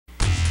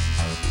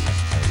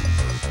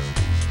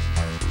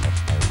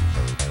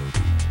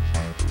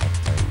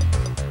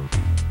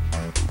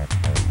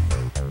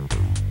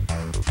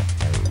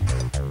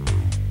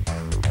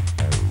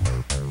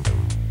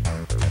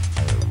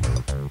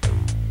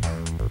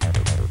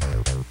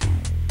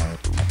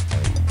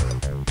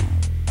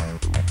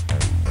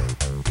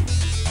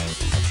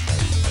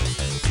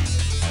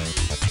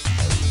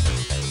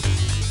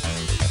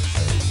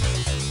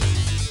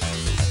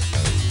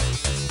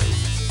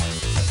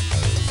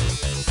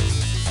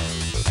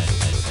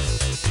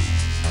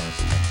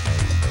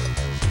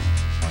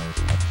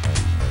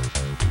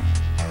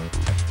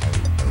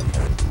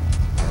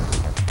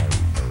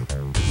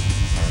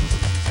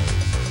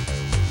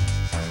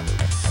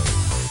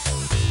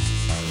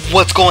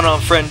What's going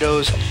on,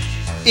 friendos?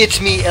 It's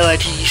me,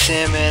 LITE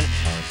Sandman,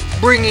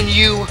 bringing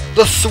you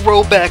the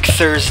Throwback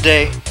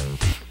Thursday.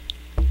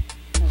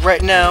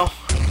 Right now,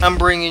 I'm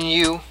bringing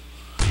you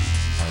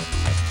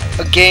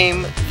a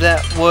game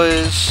that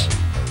was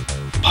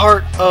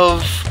part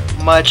of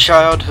my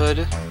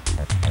childhood,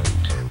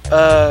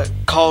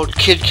 called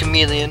Kid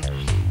Chameleon.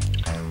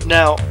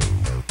 Now,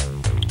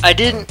 I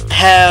didn't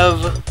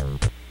have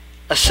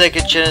a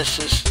Sega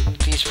Genesis.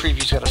 These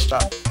previews gotta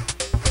stop.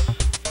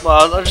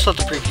 Well, I'll just let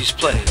the previews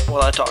play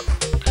while I talk.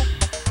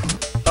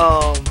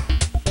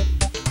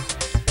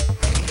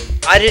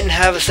 I didn't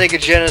have a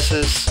Sega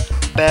Genesis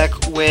back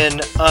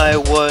when I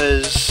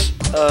was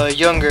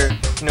younger,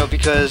 you know,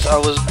 because I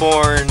was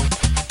born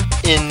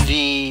in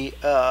the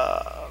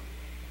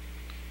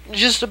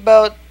just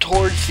about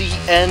towards the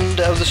end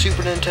of the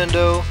Super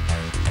Nintendo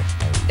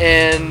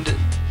and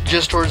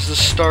just towards the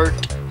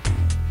start.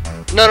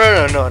 No,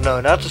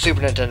 not the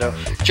Super Nintendo.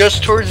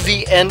 Just towards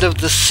the end of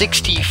the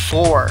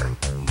 64.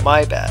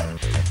 My bad.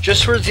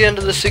 Just towards the end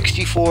of the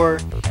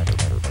 64,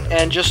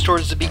 and just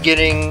towards the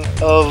beginning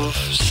of,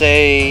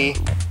 say,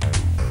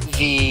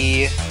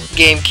 the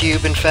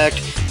GameCube. In fact,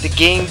 the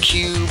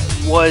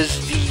GameCube was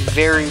the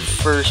very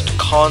first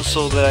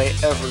console that I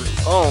ever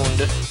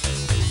owned.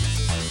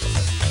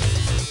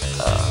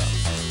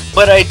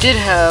 But I did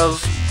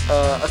have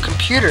a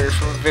computer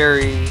from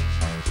very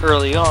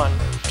early on,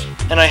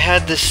 and I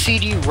had this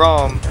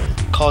CD-ROM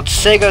called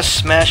Sega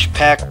Smash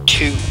Pack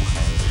 2.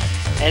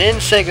 And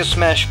in Sega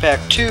Smash Pack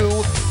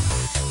 2,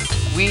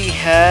 we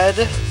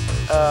had,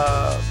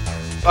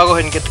 I'll go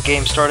ahead and get the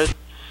game started.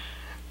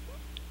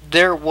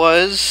 There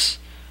was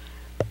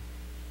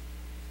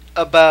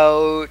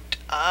about,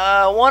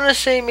 I want to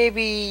say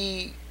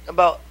maybe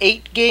about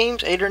 8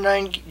 or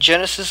 9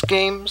 Genesis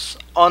games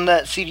on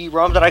that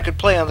CD-ROM that I could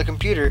play on the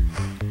computer.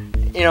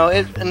 You know,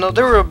 and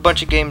there were a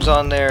bunch of games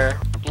on there,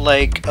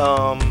 like, you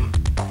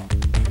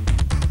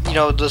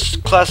know, the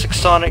classic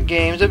Sonic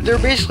games. They're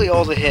basically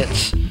all the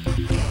hits.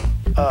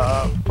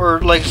 Or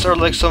like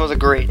some of the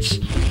greats.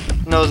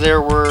 No,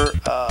 there were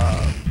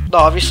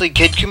obviously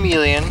Kid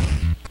Chameleon.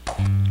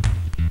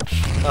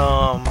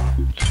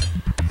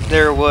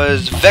 There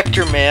was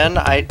Vector Man.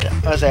 I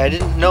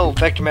didn't know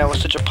Vector Man was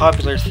such a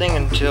popular thing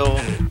until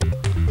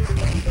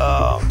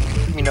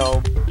you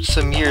know,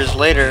 some years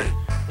later.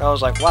 And I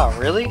was like, wow,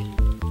 really?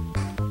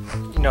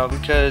 You know,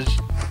 because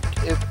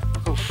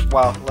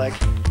wow, like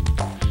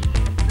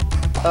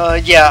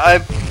yeah,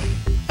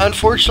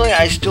 unfortunately,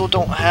 I still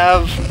don't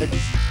have a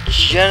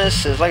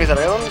Genesis. Like I said,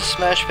 I own the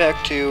Smash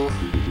Pack 2,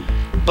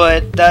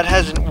 but that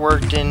hasn't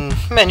worked in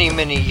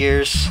many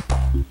years,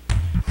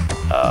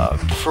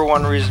 for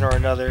one reason or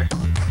another.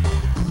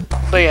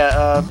 But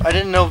yeah, I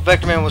didn't know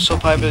Vector Man was so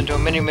popular until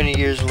many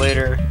years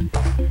later.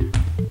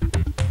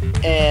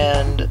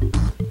 And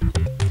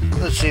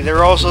let's see, there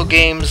are also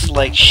games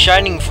like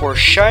Shining Force.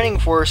 Shining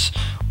Force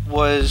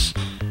was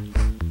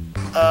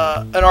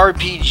an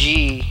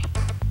RPG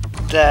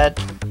that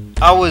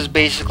I was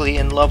basically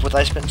in love with.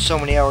 I spent so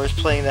many hours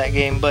playing that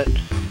game, but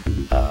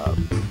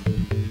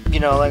you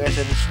know, like I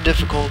said, it's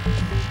difficult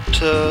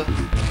to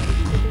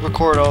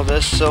record all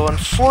this, so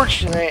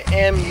unfortunately I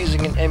am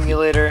using an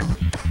emulator.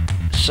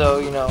 So,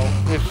 you know,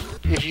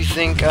 if you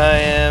think I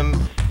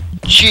am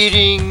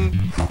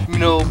cheating, you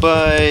know,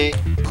 by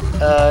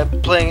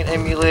playing an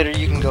emulator,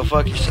 you can go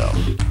fuck yourself.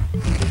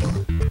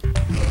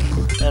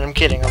 And I'm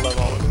kidding, I love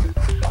all of you.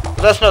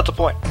 But that's not the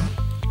point.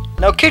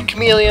 Now, Kid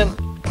Chameleon,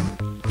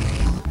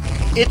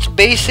 it's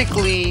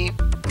basically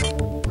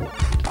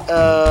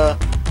a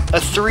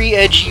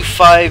 3-edgy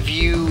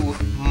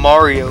 5U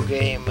Mario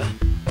game.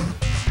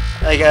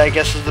 I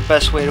guess is the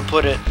best way to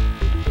put it.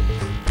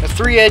 A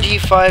 3-edgy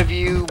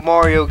 5U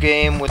Mario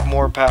game with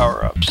more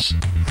power-ups.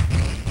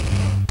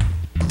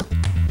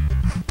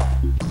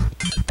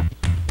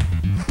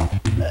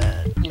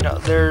 You know,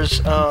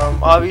 there's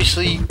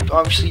obviously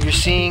you're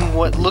seeing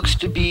what looks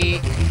to be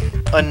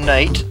a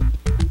knight.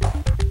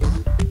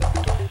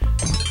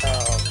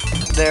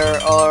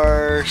 There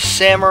are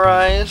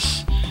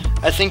samurais.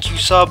 I think you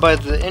saw by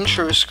the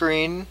intro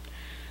screen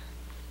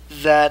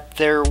that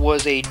there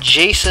was a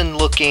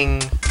Jason-looking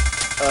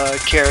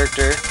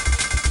character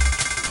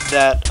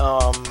that,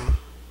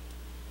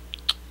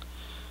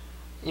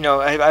 you know,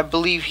 I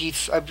believe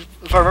if I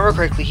remember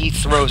correctly, he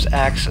throws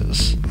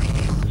axes.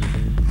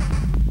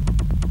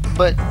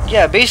 But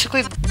yeah,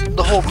 basically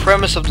the whole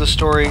premise of the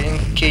story, in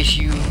case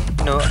you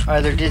know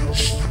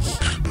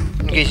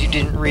in case you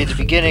didn't read the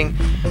beginning,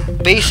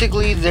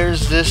 basically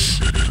there's this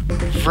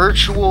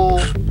virtual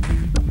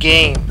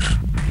game.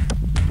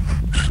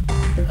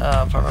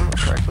 If I remember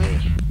correctly.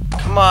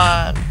 Come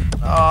on!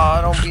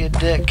 Oh, don't be a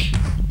dick.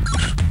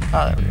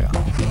 Ah, there we go.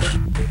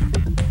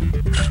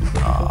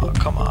 Oh,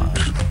 come on.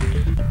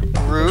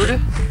 Rude.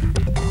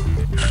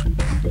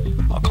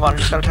 Oh, come on, I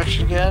just gotta touch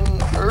it again.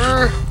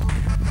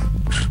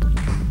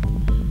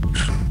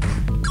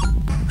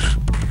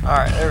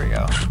 Alright, there we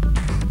go.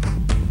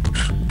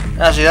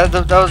 Now, see, that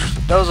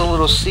was a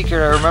little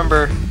secret I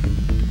remember.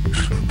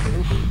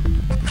 Oof.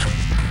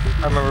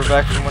 I remember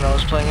back from when I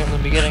was playing it in the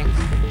beginning.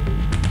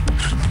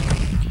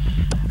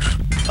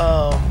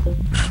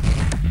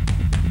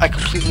 I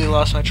completely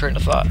lost my train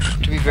of thought,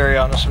 to be very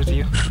honest with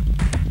you.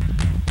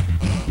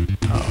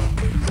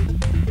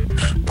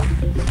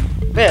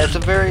 But yeah, it's a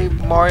very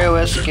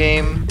Mario-esque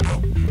game.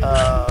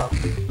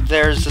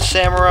 There's the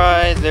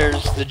samurai,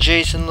 there's the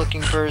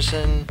Jason-looking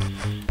person,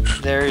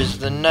 there's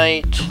the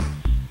knight,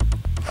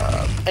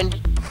 and...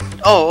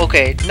 Oh,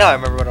 okay, now I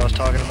remember what I was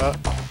talking about.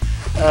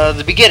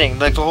 The beginning,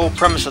 like the whole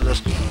premise of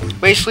this.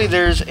 Basically,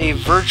 there's a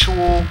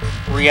virtual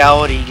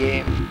reality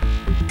game.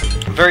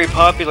 A very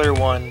popular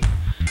one.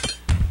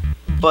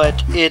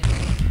 But it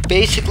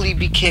basically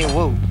became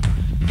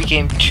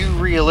too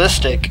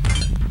realistic.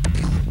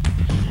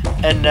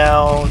 And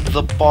now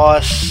the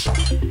boss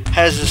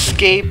has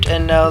escaped,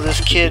 and now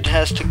this kid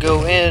has to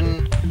go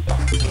in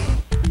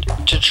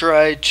to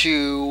try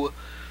to,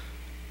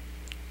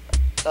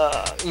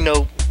 you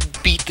know,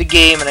 beat the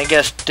game, and I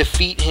guess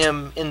defeat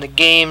him in the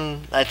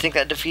game. I think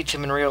that defeats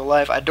him in real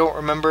life. I don't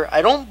remember.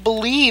 I don't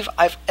believe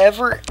I've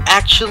ever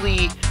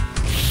actually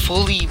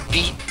fully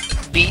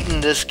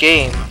beaten this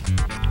game.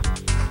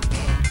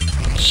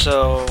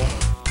 So,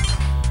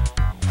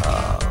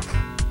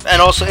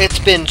 and also it's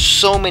been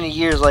so many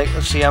years. Like,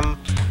 let's see, I'm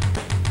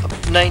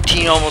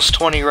 19, almost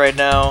 20 right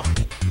now,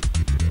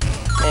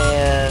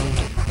 and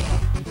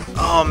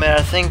oh man,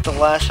 I think the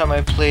last time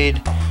I played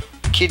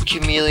Kid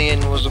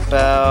Chameleon was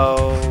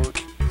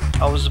about,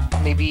 I was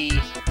maybe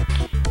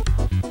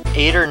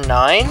 8 or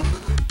 9.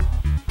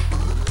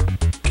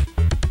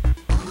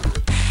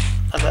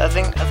 I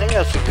think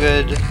that's a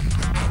good.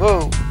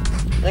 Whoa,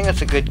 I think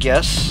that's a good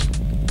guess.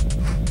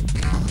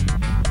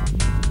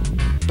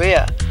 But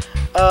yeah,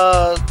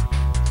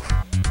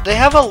 they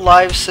have a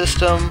live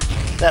system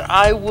that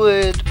I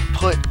would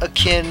put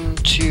akin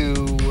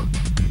to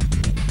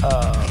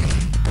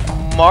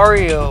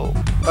Mario,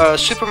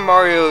 Super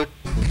Mario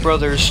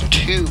Brothers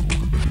 2.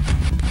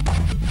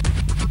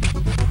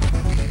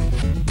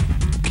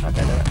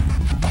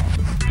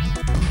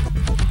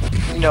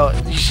 You know,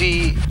 you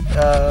see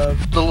the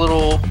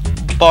little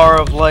bar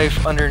of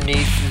life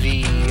underneath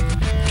the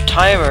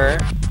timer.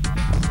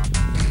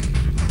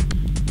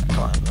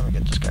 Come on, let me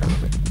get this guy real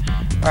quick.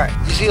 Alright,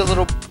 you see a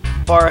little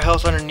bar of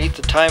health underneath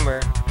the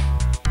timer.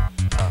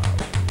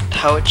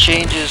 How it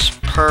changes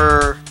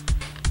per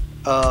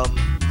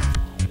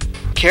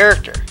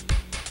character.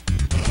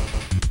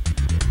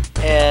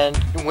 And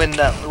when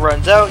that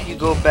runs out, you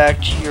go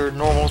back to your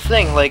normal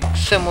thing, like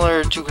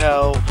similar to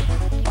how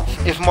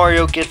if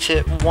Mario gets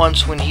hit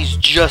once when he's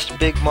just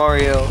Big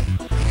Mario,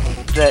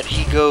 that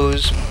he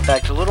goes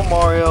back to Little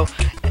Mario,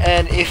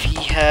 and if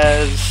he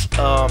has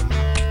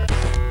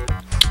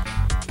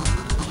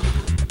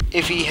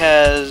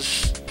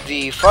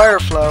the Fire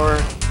Flower,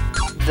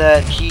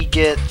 that he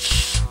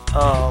gets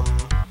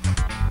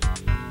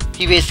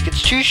he basically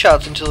gets 2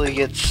 shots until he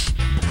gets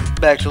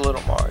back to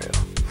Little Mario.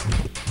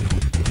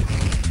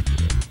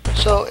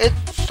 So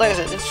it's, like I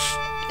said,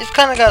 it's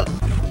kind of got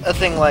a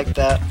thing like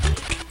that.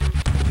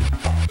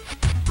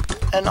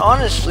 And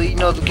honestly, you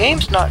know, the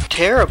game's not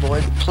terrible.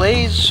 It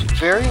plays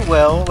very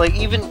well. Like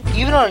even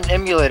on an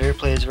emulator, it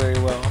plays very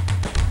well.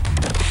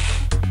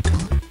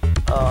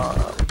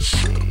 Let's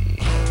see.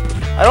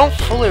 I don't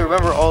fully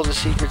remember all the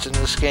secrets in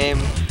this game.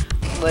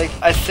 Like,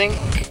 I think...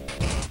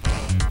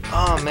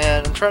 Oh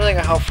man, I'm trying to think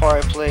of how far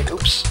I played.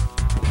 Oops.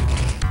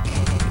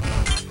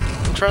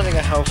 I'm trying to think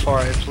of how far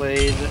I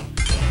played.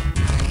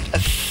 I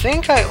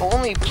think I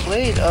only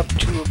played up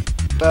to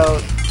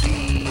about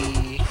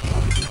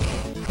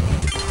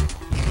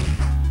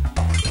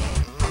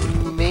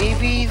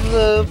maybe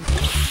the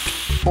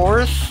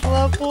 4th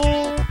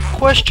level?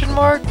 Question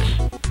mark?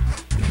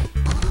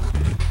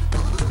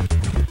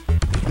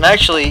 And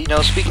actually, you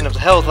know, speaking of the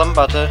health, I'm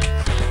about to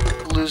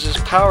lose his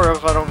power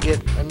if I don't get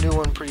a new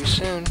one pretty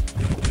soon.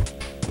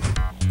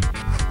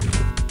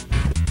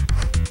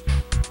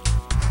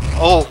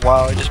 Oh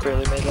wow, I just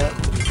barely made that.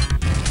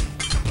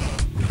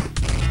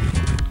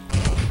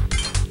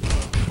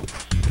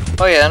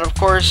 Oh yeah, and of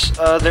course,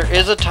 there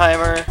is a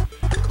timer.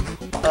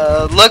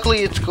 Luckily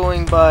it's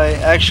going by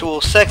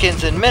actual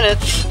seconds and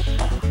minutes,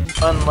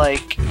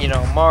 unlike, you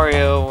know,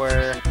 Mario,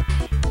 where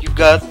you've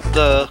got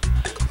the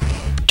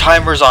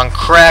timers on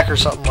crack or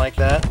something like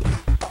that.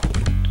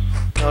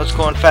 You know, it's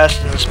going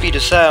faster than the speed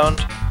of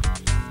sound.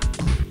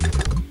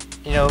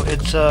 You know,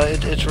 it's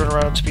running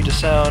around at speed of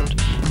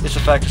sound. It's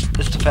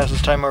the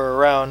fastest timer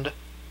around.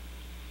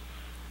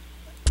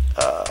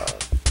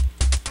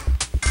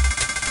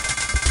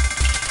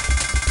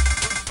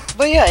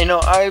 But yeah, you know,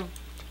 I've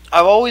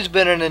always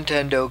been a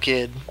Nintendo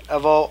kid.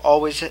 I've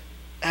always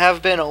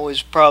have been,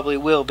 always probably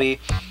will be.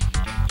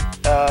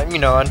 You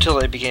know, until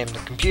I became the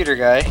computer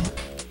guy.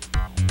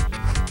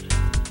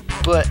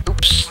 But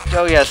oops,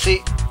 oh yeah,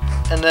 see,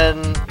 and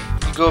then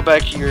you go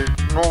back to your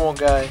normal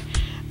guy,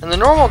 and the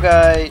normal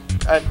guy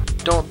I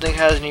don't think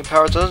has any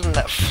powers other than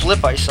that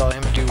flip I saw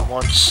him do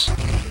once.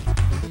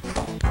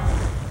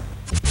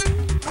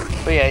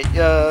 But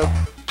yeah,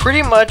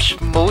 pretty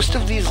much most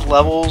of these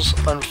levels,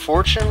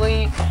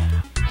 unfortunately,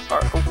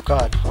 are, oh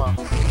god, wow,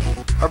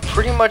 are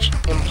pretty much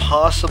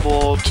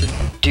impossible to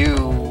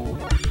do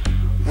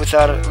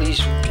without at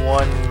least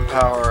one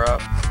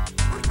power-up.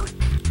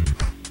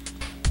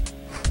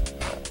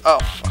 Oh,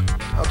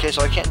 fuck. Okay,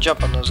 so I can't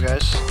jump on those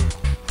guys.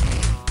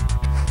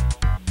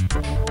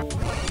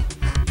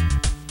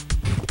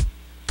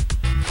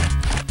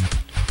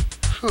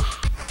 Whew.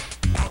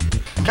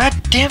 God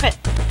damn it!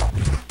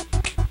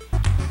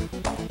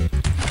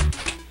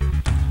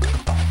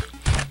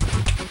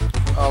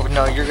 Oh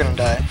no, you're gonna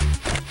die.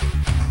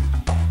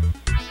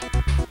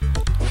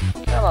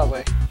 Get out of my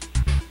way.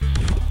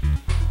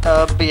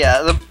 But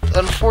yeah,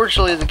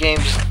 unfortunately the game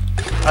just,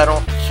 I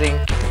don't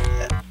think,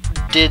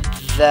 did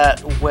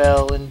that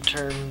well in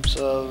terms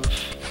of,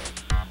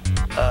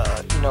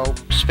 you know,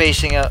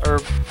 spacing out, or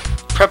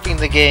prepping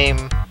the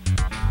game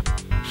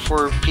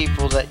for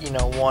people that, you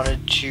know,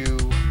 wanted to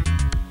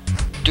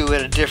do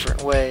it a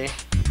different way.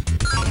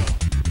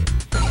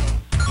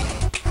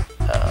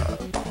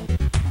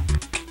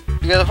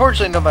 Because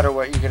unfortunately, no matter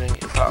what, you're going to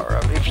need a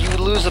power-up. If you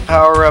lose a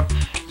power-up,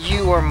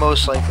 you are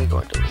most likely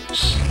going to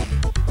lose.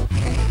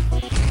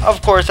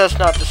 Of course, that's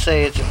not to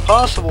say it's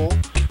impossible.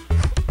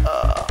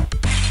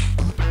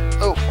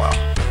 Oh, wow.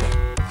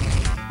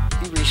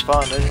 He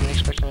respawned. I didn't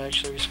expect him to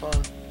actually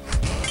respawn.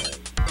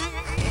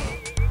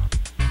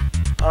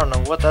 I don't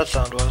know what that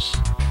sound was.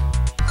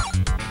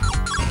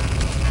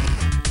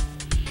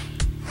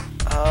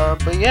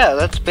 But yeah,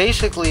 that's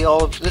basically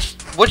all of this.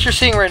 What you're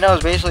seeing right now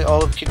is basically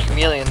all of Kid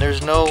Chameleon.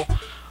 There's no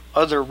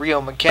other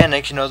real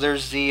mechanics. You know,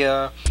 there's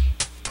the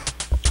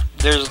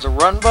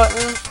run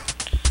button,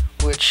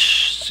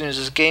 which as soon as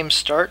this game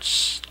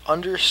starts,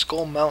 under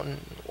Skull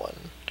Mountain 1.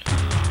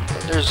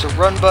 But there's the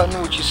run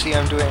button, which you see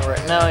I'm doing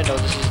right now. I know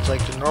this is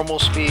like the normal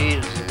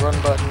speed. There's the run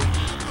button.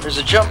 There's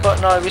a jump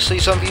button. Obviously,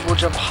 some people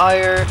jump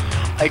higher.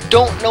 I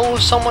don't know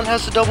if someone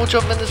has to double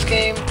jump in this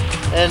game,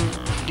 and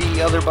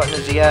the other button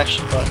is the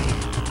action button.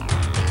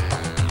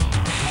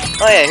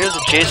 Oh yeah, here's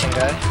the Jason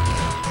guy.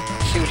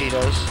 Let's see what he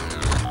does.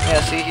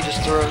 Yeah, see, he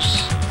just throws.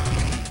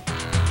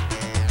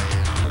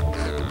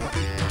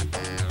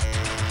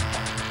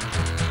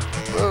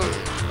 Whoa,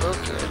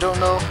 okay, I don't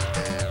know.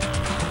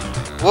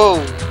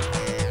 Whoa.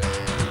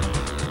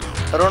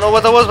 I don't know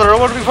what that was, but I don't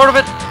want to be part of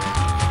it.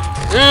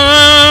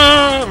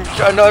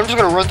 No, I'm just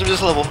gonna run through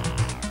this level.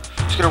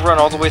 Just gonna run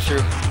all the way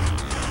through.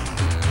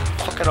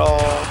 Fuck it all.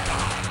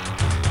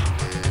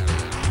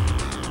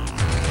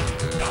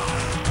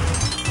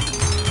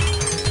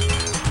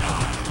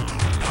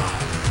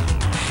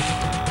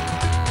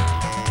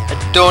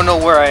 I don't know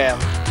where I am.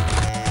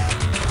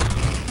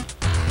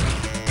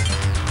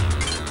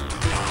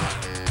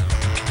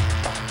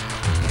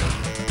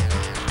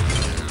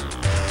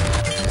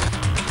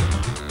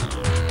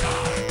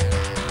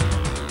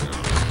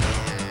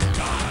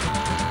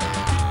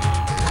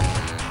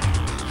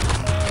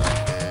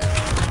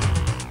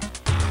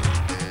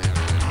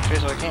 Okay,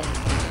 so I can't.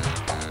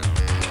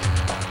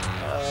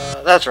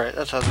 That's right,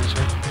 that's how these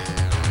work.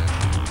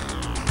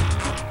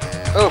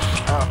 Oof,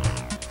 ow.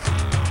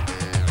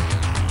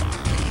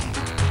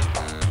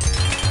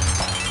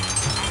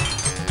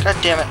 God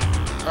damn it.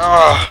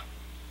 Oh.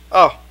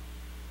 Oh.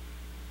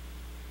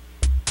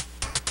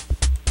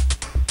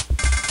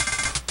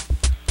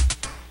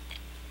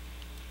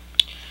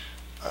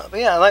 But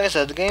yeah, like I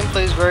said, the game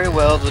plays very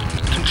well. The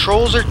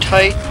controls are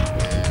tight.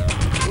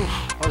 Oof,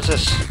 what is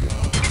this?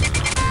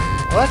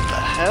 What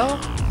the hell?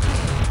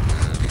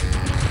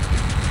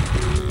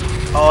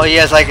 Oh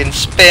yes, I can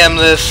spam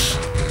this.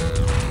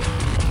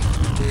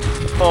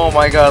 Oh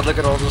my god, look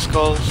at all the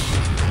skulls.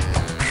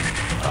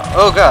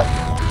 Oh god.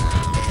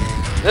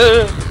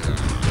 Okay.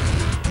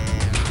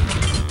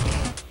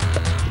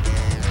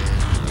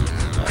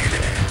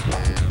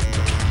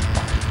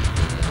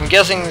 I'm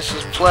guessing this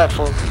is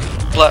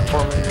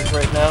platforming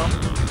right now.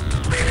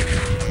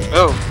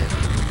 Oh.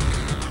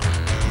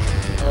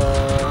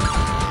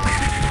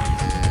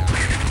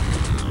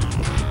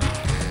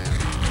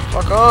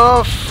 Fuck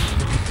off.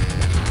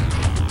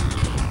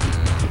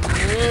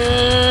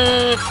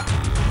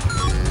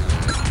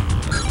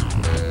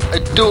 I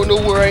don't know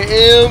where I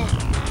am.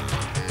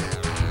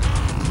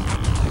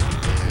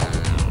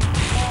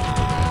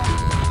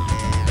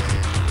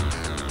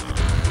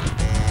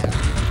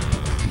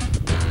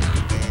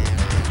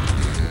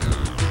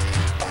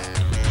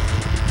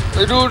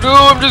 I don't know,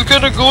 I'm just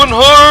kinda going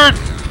hard!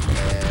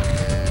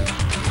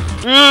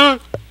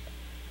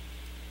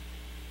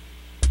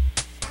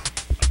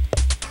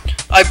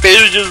 I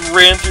basically just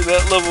ran through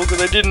that level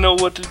because I didn't know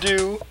what to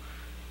do.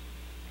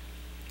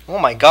 Oh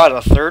my god,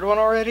 a third one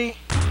already?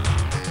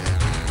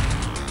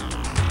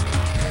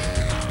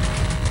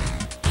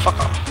 Fuck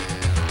off.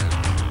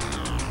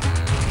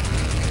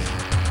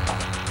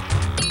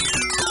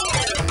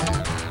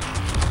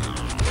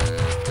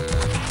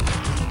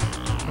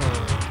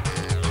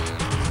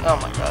 Oh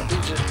my god,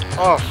 these are...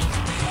 Oh,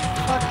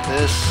 fuck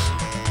this.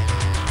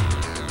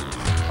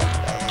 Oh my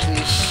god,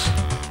 please.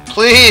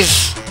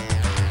 Please!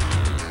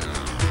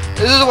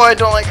 This is why I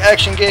don't like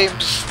action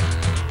games.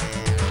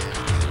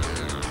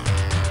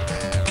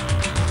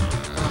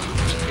 Oh,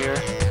 it's here.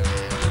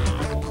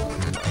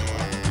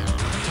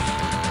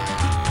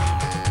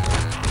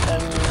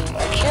 And I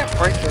can't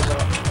break those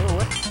out. Oh,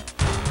 what?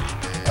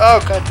 Oh,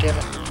 god damn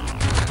it.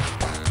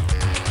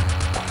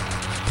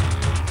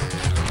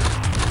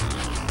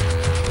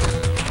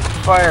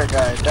 fire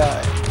guy,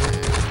 die.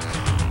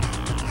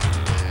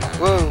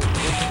 Whoa.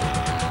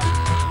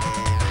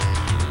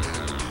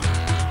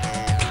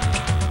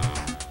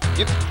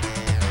 Yep.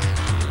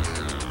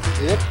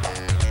 Yep.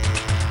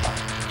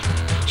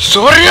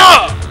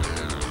 Soria!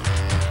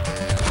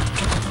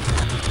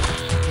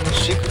 Any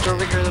secrets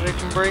over here that I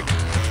can break?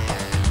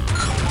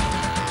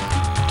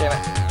 Damn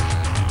it.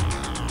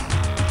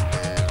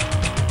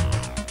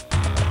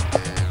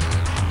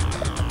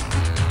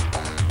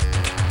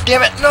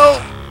 Damn it,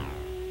 no!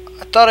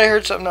 I thought I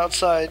heard something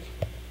outside.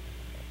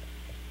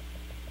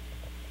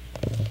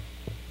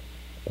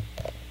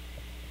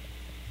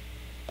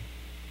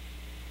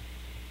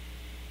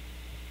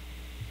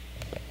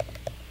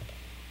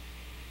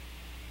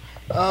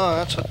 Oh,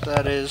 that's what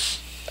that is.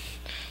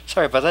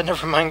 Sorry about that,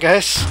 never mind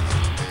guys.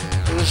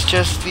 It was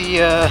just the,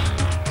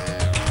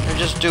 they're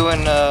just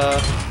doing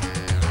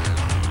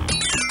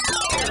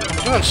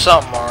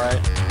something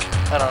alright.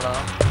 I don't know.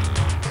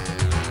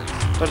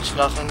 But it's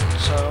nothing,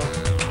 so...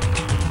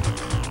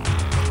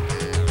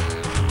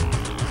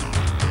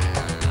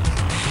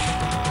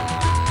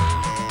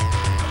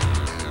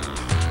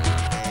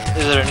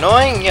 Is it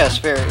annoying? Yes,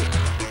 very.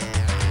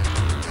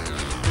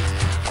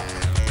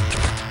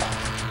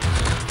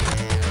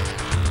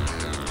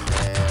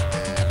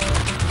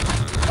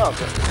 Oh,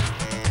 good.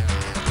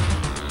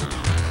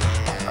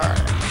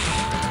 Alright.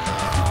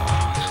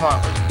 Come on,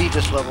 let's beat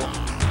this level.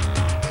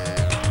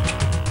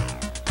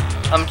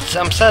 I'm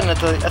setting at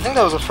the... I think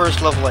that was the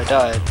first level I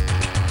died.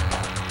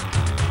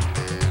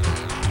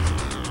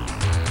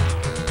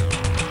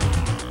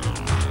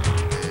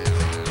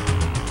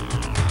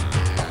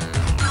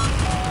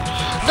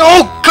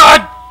 No,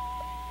 God!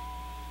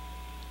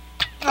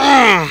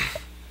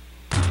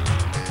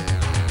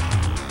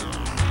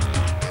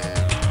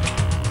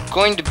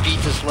 Going to beat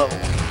this level.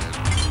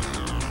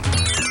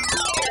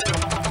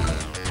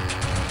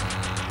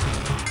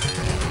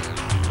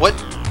 What? I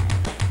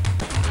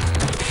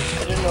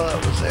didn't know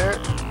that was there.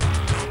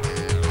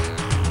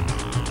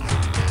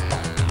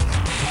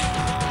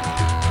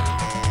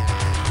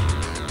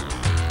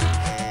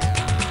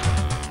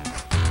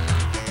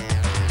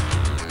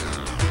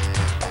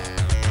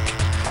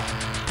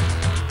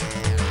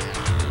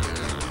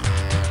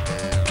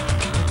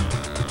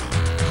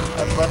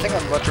 I think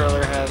I'd much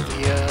rather have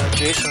the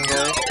Jason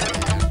guy.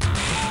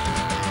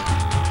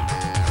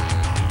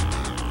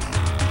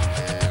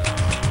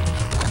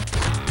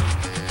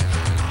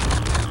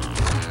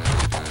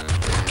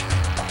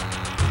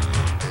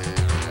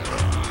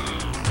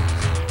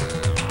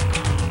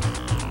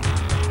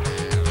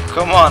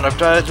 Come on, I've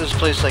died at this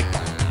place like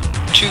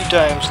 2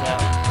 times now.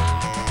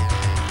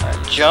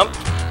 Alright, jump.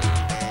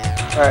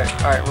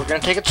 Alright, we're gonna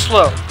take it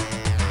slow.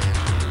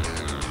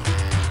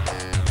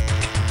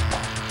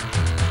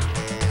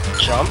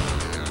 Jump.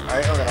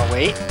 Alright, we're gonna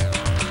wait.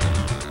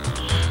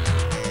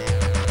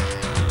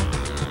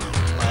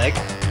 Leg.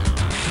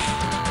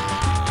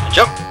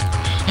 Jump.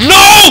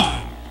 No!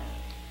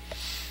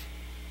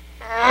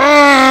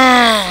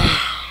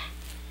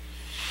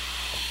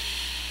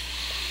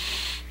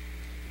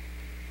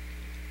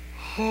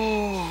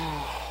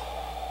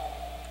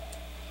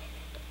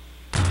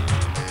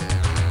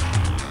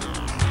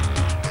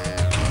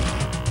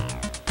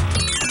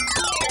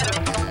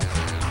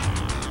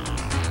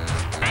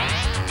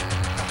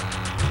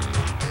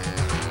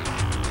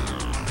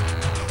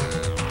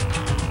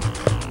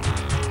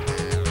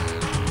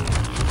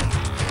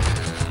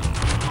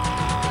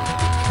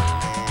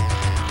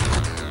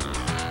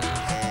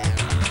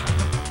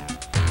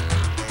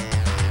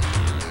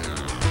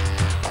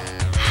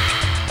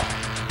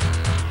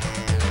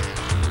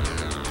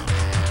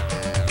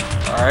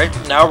 Alright,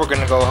 now we're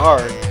gonna go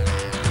hard.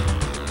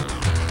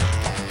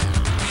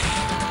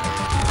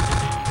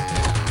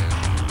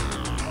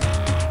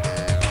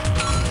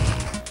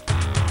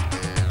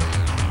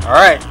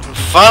 Alright, we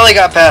finally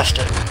got past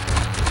it.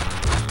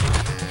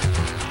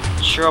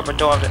 Sure hope I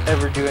don't have to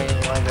ever do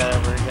anything like that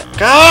ever again.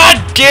 God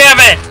damn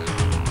it!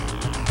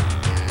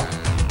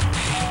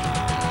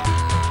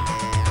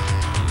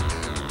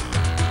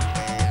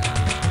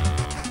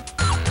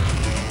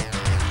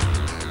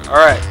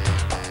 Alright.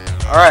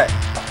 Alright.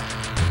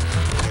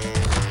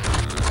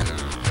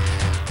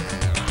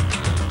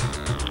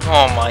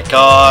 Oh my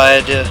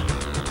god.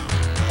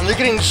 And they're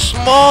getting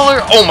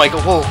smaller. Oh my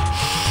god. Whoa.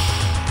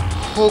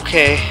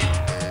 Okay.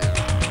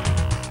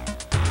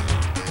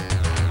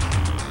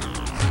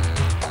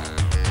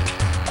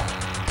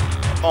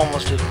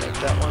 Almost didn't make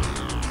that one.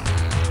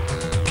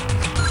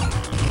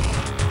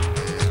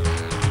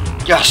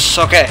 Yes,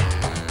 okay.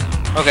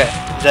 Okay.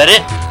 Is that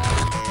it?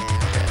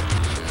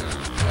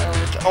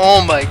 Okay.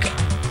 Oh my god.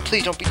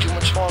 Please don't be too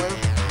much smaller.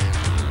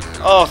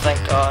 Oh,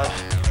 thank god.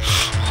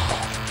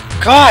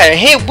 God,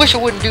 I wish I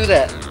wouldn't do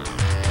that.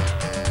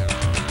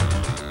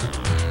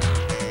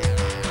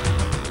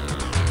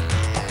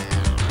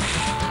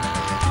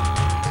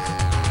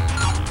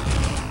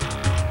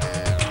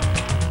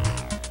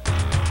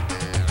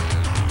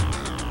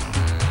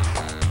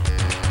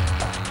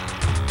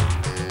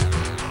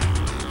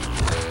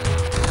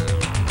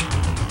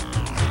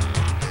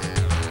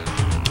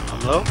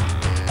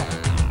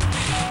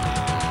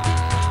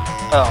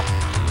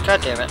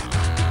 God damn it.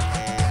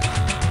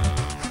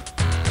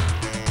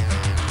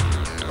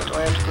 What do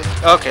I have to click?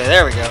 Okay,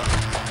 there we go.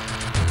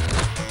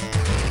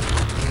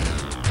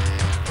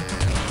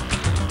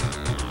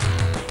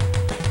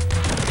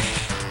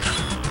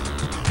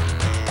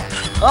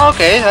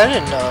 Okay, I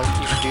didn't know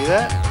you could do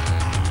that.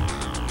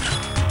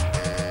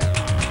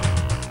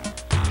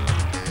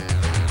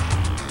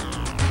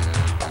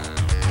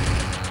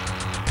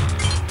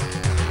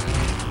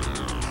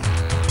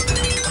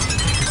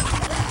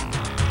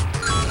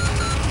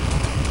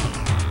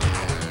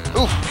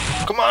 Oof,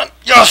 come on.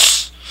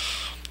 Yes!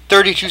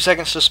 32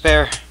 seconds to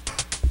spare.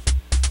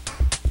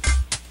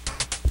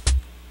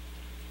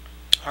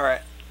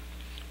 Alright.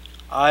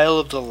 Isle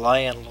of the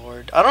Lion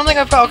Lord. I don't think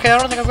I've got. Okay, I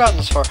don't think I've gotten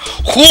this far.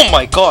 Oh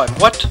my god,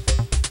 what?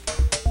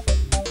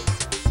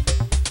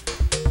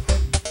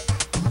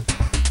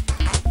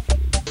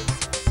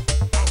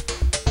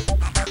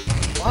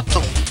 What the?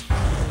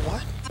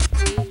 What?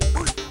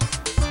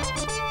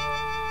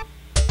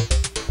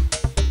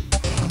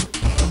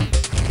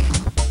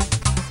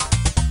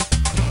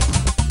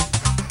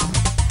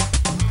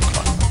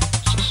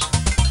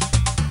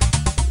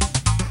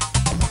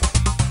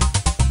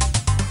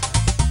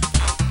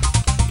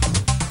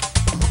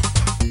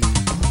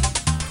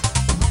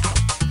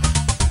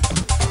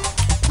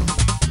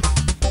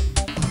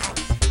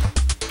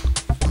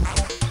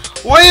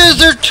 Why is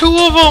there two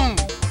of them?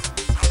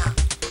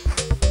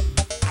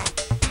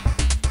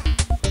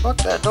 Fuck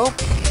that, nope.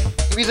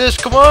 Give me this,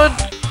 come on!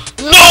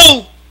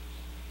 No!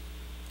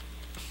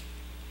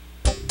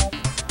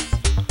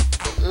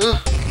 Ugh.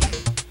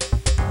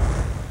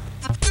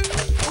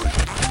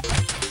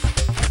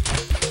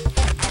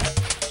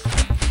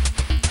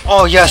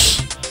 Oh,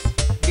 yes!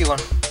 B1.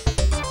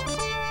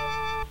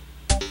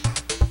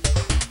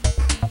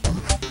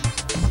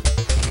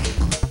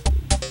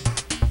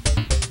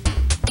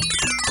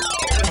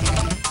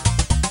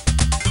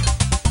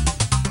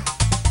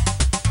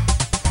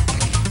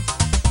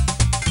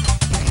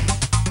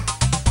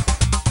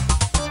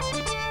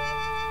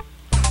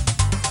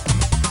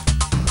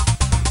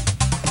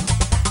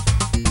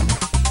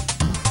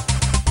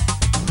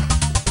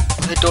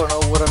 I don't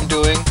know what I'm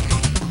doing.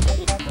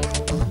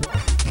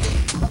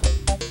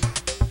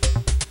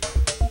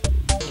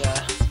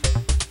 Yeah.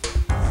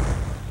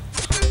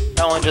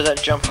 Not only does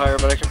that jump higher,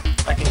 but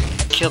I can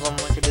kill him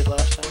like I did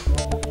last time.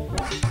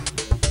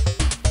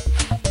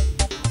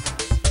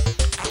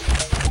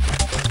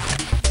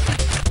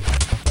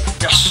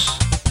 Yes.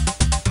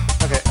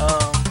 Okay.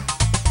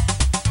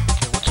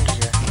 Okay, what's under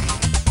here?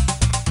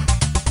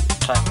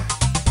 Timer.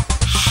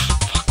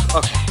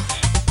 Fuck.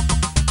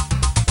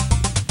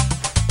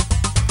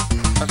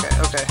 Okay.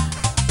 Okay.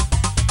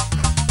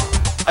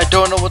 I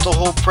don't know what the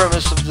whole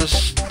premise of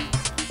this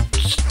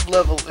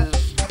level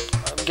is.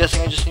 I'm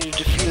guessing I just need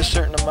to defeat a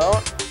certain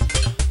amount.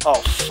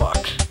 Oh,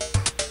 fuck.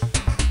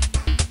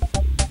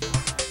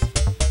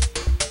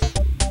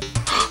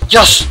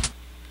 Yes!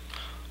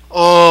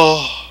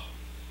 Oh.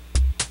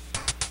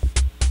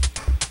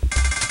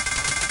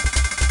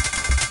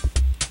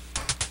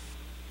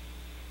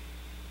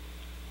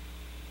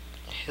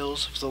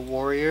 Hills of the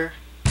Warrior.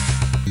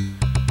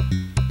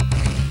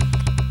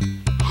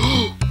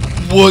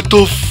 What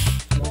the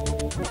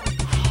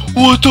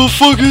what the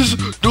fuck is...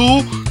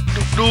 No,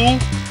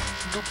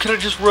 can I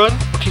just run?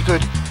 Okay,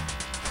 good.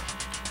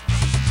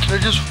 Can I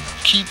just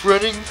keep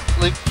running,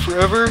 like,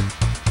 forever?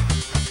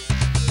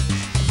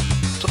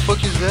 What the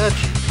fuck is that?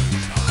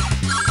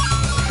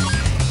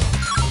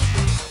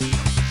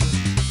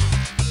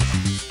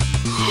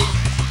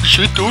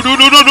 Shit, no.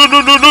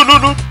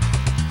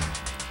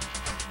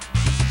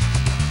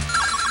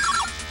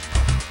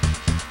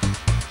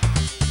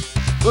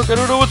 Look, I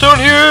don't know what's down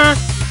here!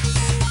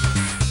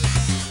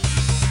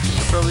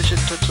 I probably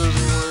shouldn't touch those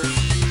anymore.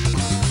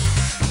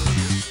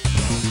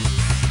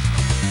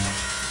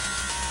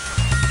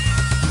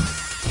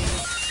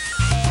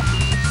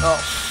 Oh,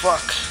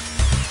 fuck.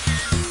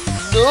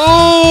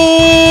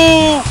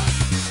 No!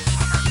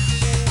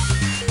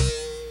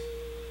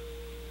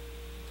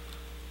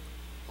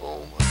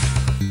 Oh my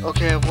god.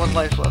 Okay, I have one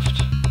life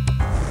left.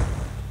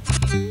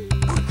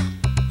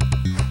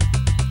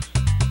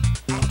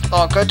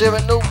 Oh, god damn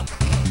it, no!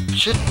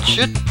 Shit,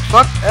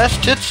 fuck, ass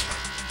tits!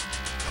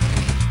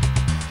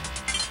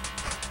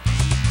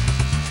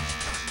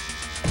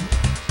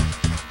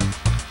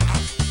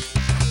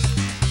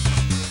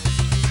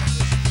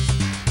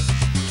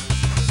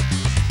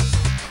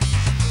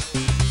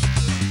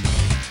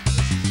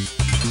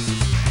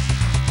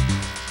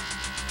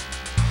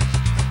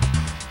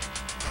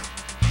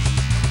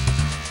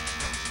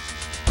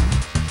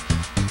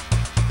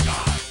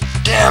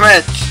 Damn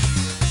it!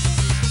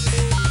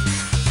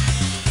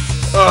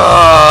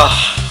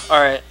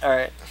 Alright.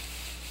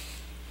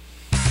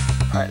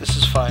 Alright, this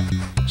is fine.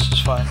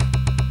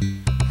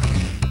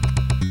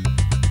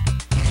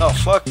 Oh,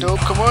 fuck, no,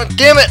 come on.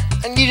 Damn it!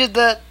 I needed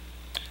that.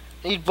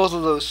 I need both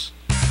of those.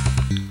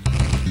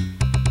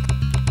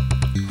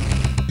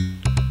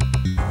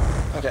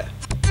 Okay.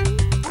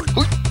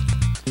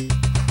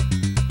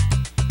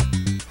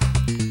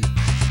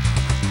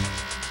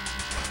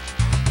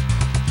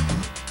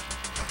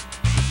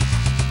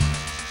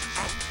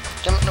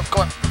 Damn it, no,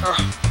 come on. Ugh.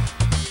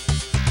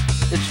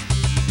 It's...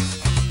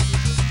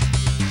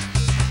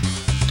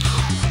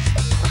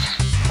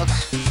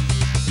 Okay.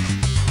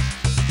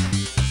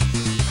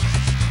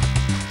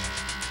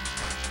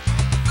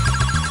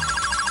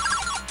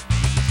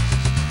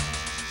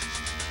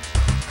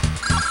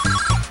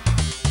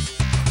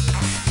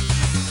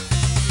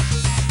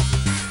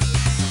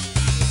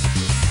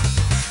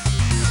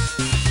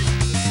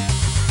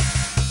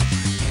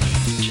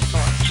 Come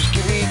on, just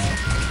give me...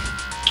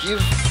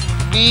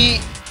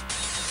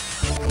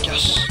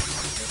 Yes.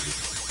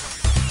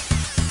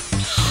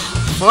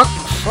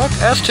 Fuck,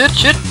 ass tit,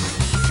 shit.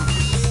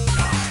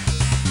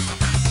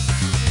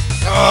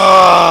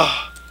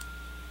 Ah.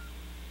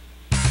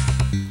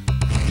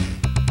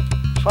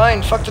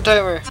 Fine, fuck the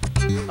timer.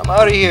 I'm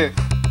out of here.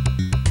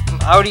 I'm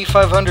outie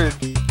 500.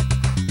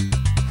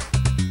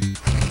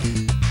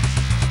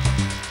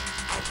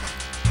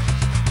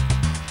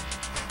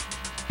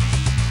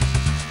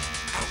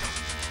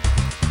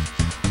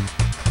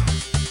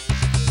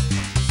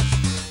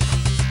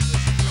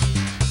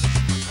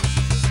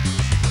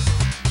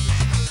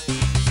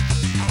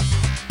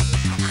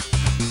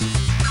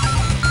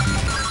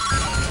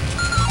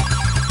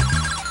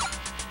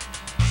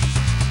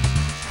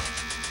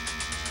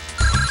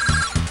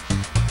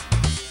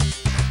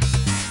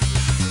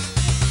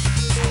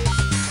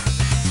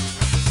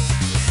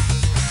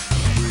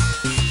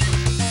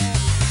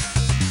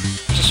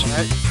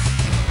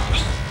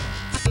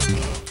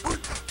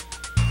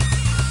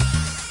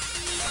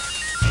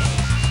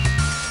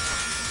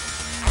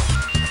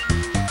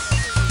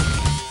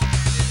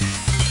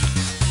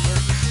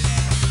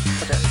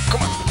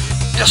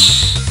 Yes!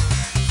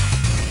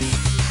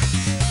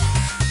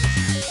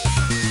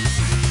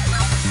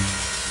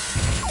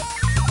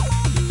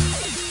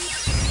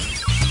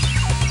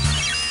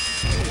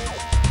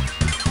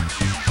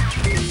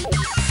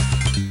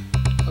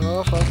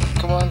 Oh fuck,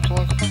 come on.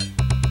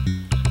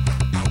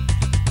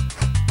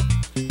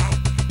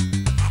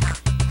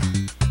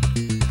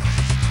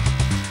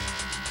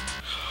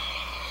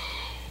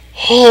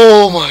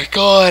 Oh my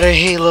god, I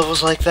hate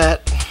levels like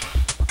that.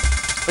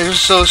 They're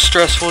so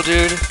stressful,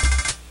 dude.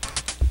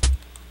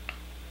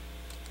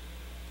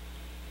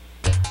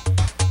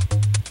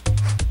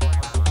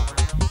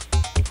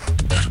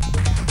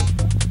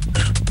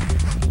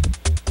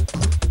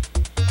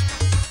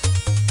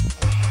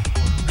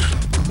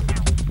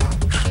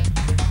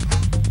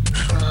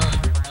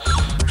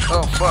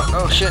 Oh fuck,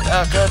 oh shit,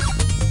 oh god.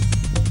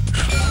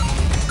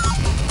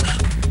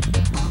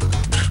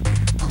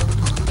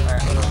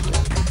 Alright, what do I do?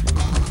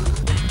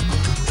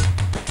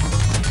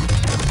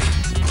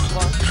 Come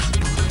on.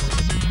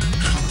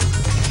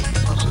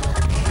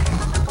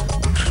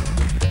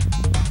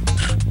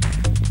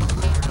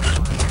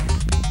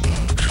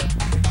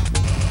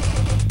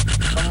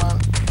 Come on.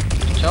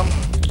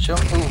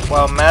 Jump. Ooh,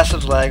 wow,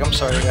 massive lag. I'm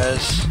sorry,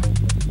 guys.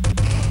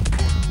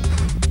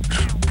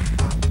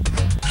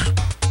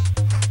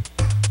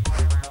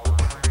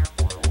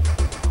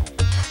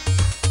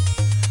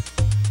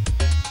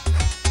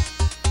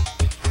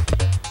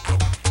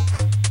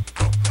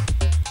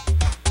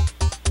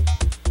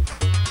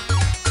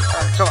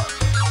 Come on.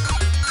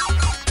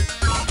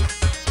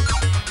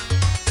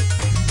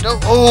 No.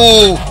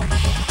 Oh!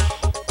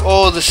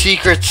 Oh, the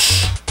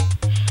secrets.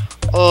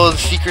 Oh, the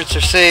secrets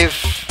are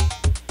safe.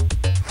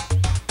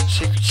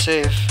 Secret's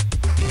safe.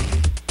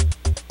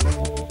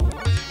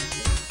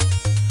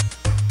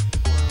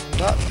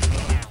 Not.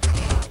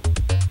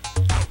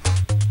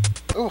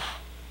 Ooh.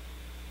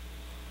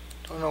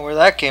 Don't know where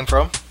that came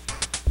from.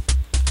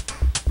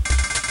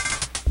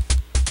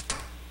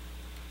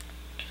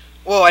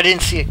 Whoa, I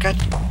didn't see it. God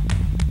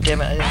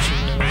damn it, I didn't see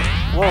it.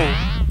 Whoa.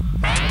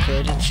 Okay,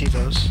 I didn't see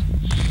those.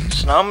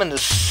 So now I'm in the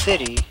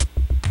city.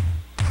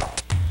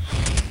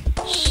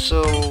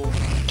 So,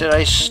 did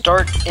I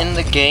start in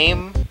the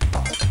game?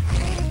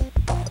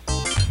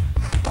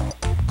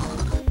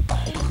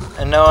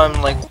 And now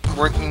I'm like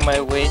working my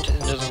way into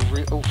the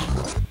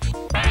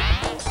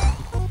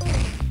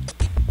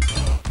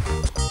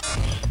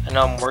And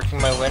now I'm working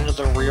my way into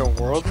the real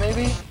world,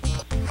 maybe?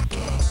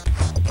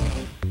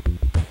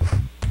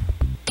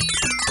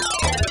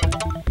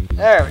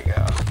 There we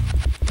go.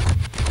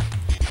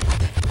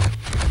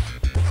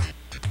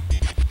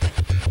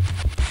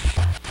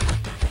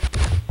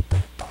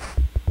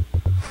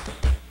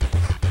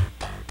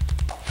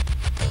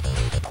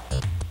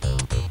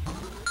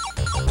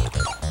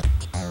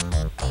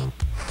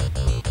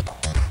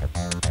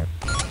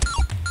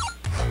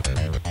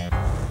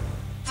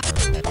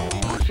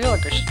 I feel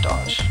like I should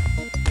dodge.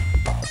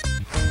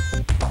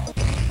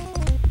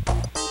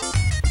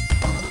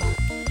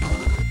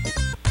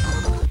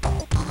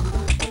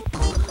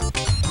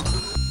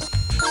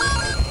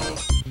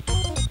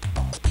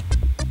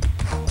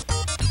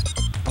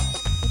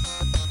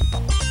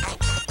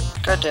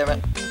 God damn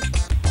it.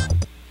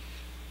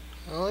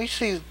 Well, at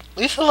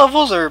least the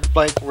levels are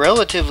like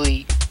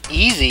relatively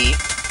easy.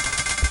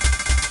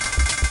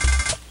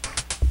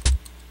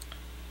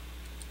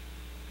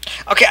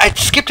 Okay, I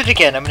skipped it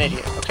again. I'm an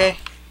idiot, okay?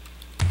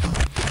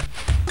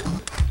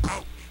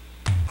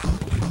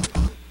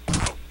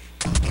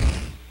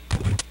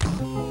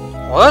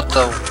 What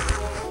the?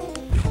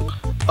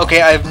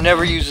 Okay, I've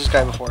never used this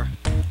guy before.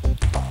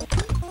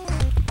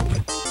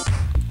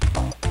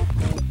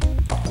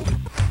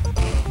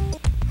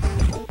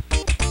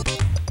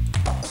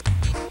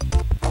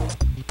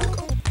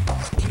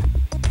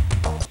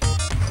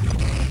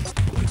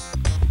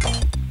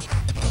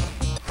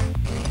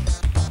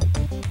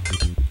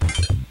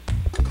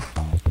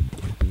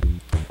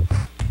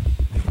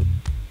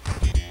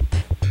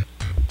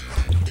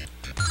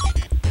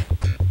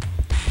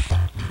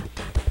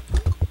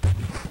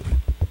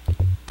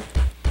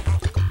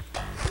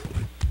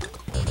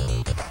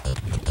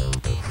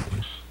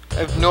 I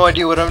have no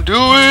idea what I'm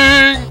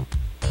doing!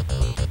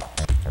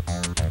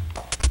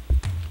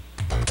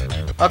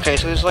 Okay,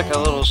 so he's like a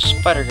little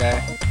spider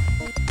guy.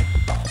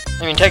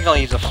 I mean,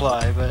 technically he's a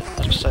fly, but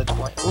that's beside the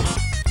point. Oof.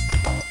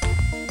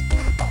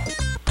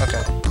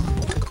 Okay.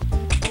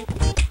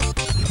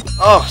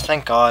 Oh,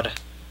 thank God.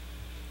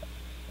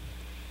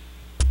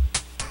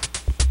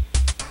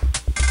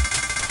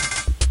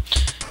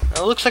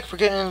 It looks like we're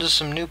getting into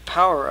some new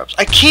power-ups.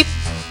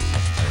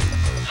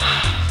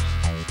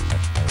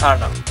 I don't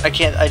know. I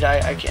can't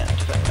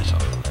defend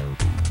myself from that.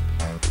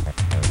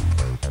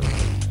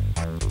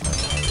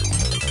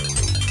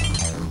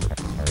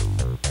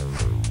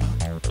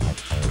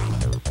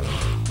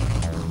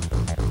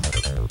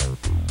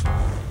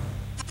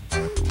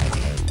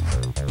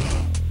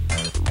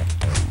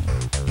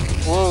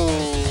 Whoa.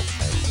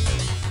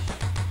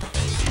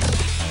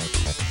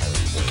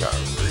 It got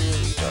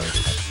really dark.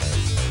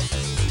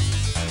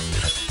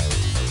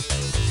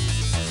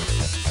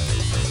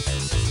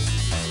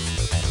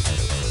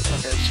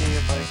 Okay, let's see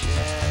if I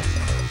can.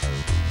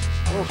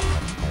 Oof.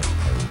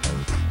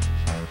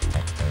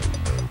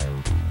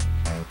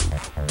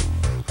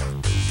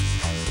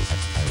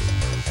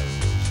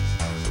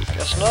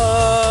 Guess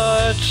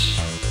not.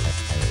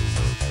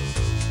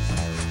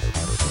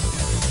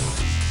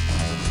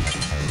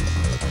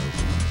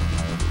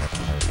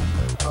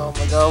 Oh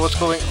my God, what's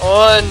going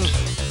on?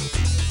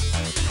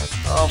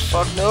 Oh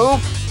fuck, no!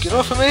 Get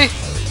off of me!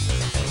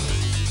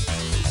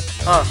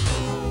 Huh.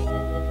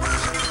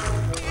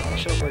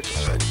 Show break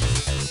this way.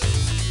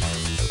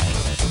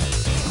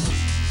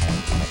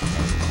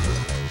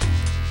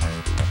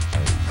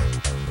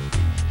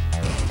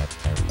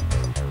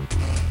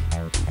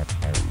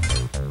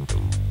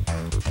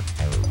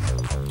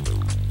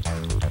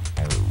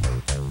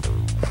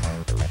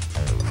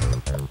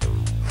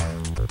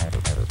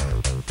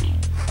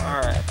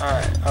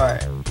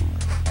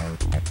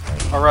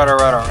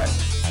 Alright.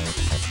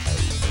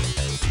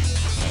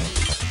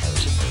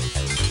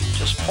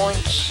 Just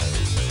points.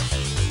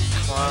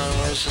 Come on,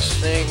 where's this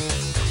thing?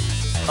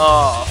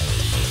 Oh,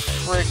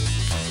 frick.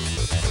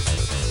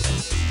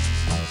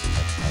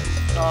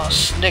 Oh,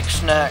 snick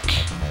snack.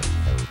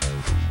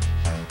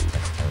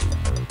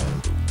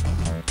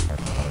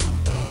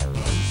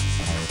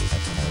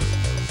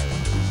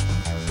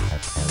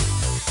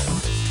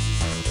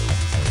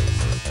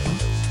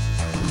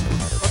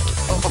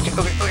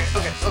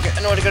 Okay,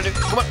 I know what I gotta do.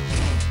 Come on.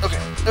 Okay,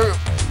 there we go.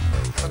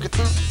 I'll get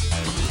through.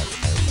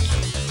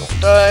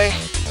 Don't die.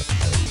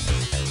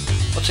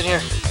 What's in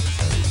here?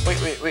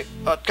 Wait.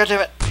 Oh, God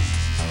damn it.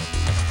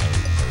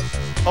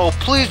 Oh,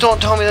 please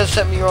don't tell me that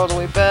sent me all the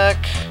way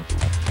back.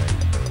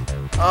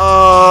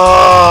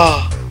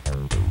 Oh.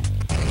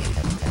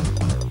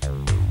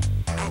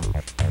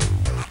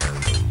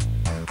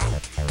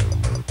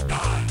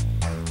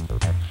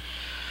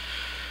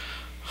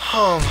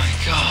 Oh my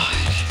God.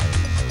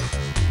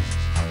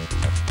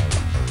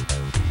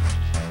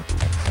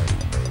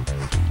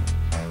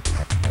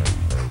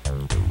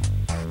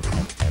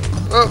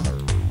 Oh.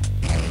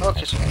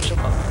 Okay, so I can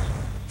jump on there.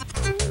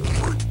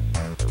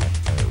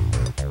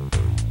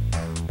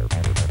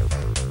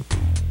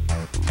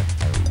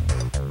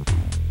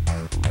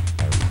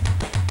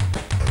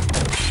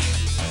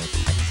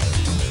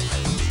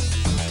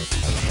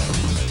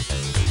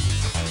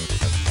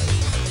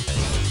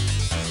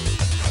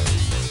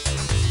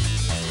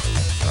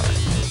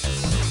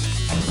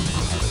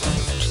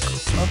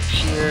 Up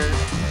here.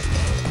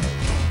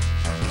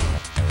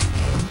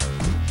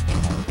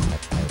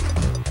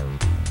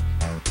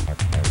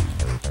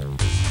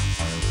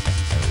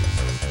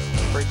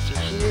 Break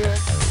through here.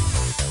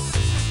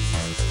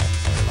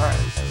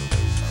 Alright.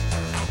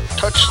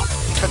 Touch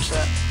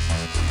that.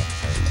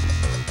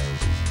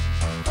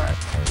 Alright.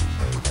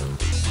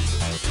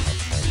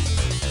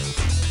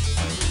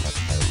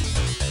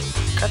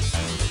 Cut.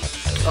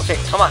 Okay,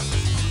 come on.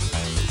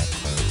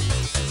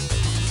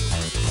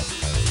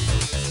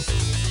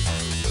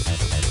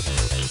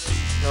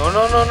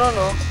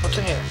 No. What's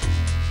in here?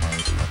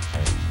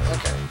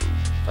 Okay.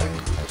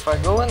 If I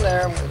go in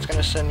there, it's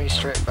gonna send me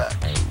straight back.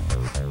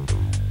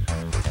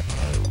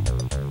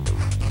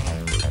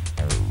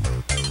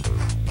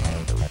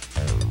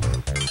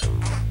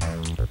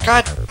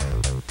 God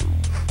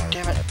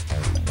damn it.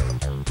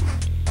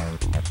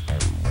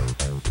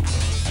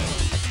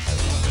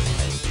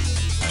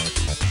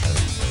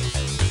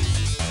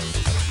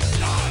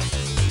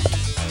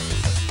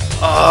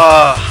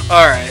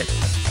 Alright.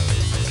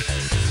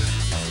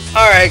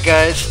 Alright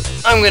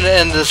guys, I'm gonna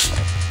end this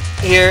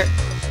here.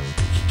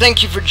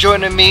 Thank you for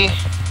joining me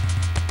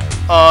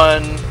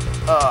on,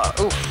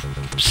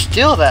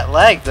 still that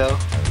lag though.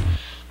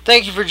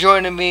 Thank you for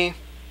joining me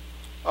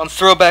on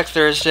Throwback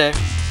Thursday.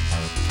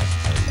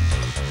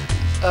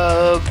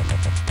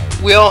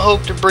 We all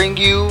hope to bring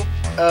you,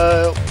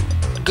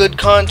 good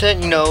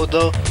content. You know,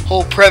 the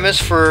whole premise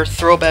for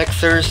Throwback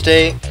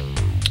Thursday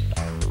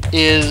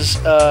is,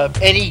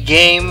 any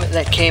game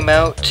that came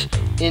out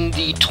in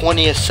the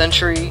 20th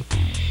century.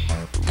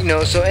 You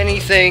know, so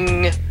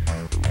anything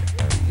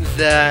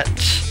that,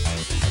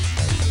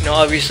 you know,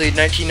 obviously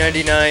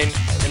 1999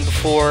 and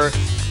before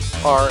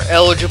are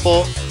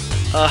eligible.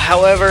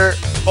 However,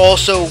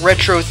 also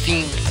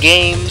retro-themed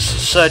games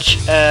such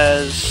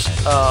as,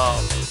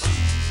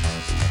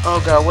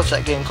 oh god, what's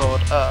that game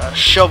called?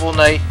 Shovel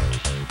Knight,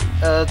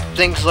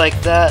 things like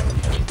that.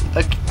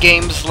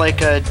 Games like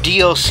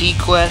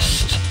DLC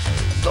Quest,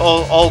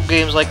 all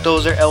games like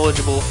those are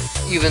eligible,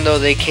 even though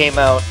they came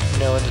out, you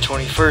know, in the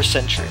 21st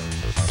century.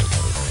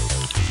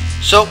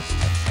 So,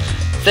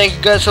 thank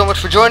you guys so much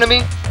for joining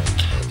me.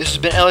 This has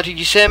been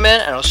LTG Sandman,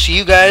 and I'll see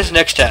you guys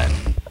next time.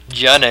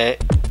 Johnny.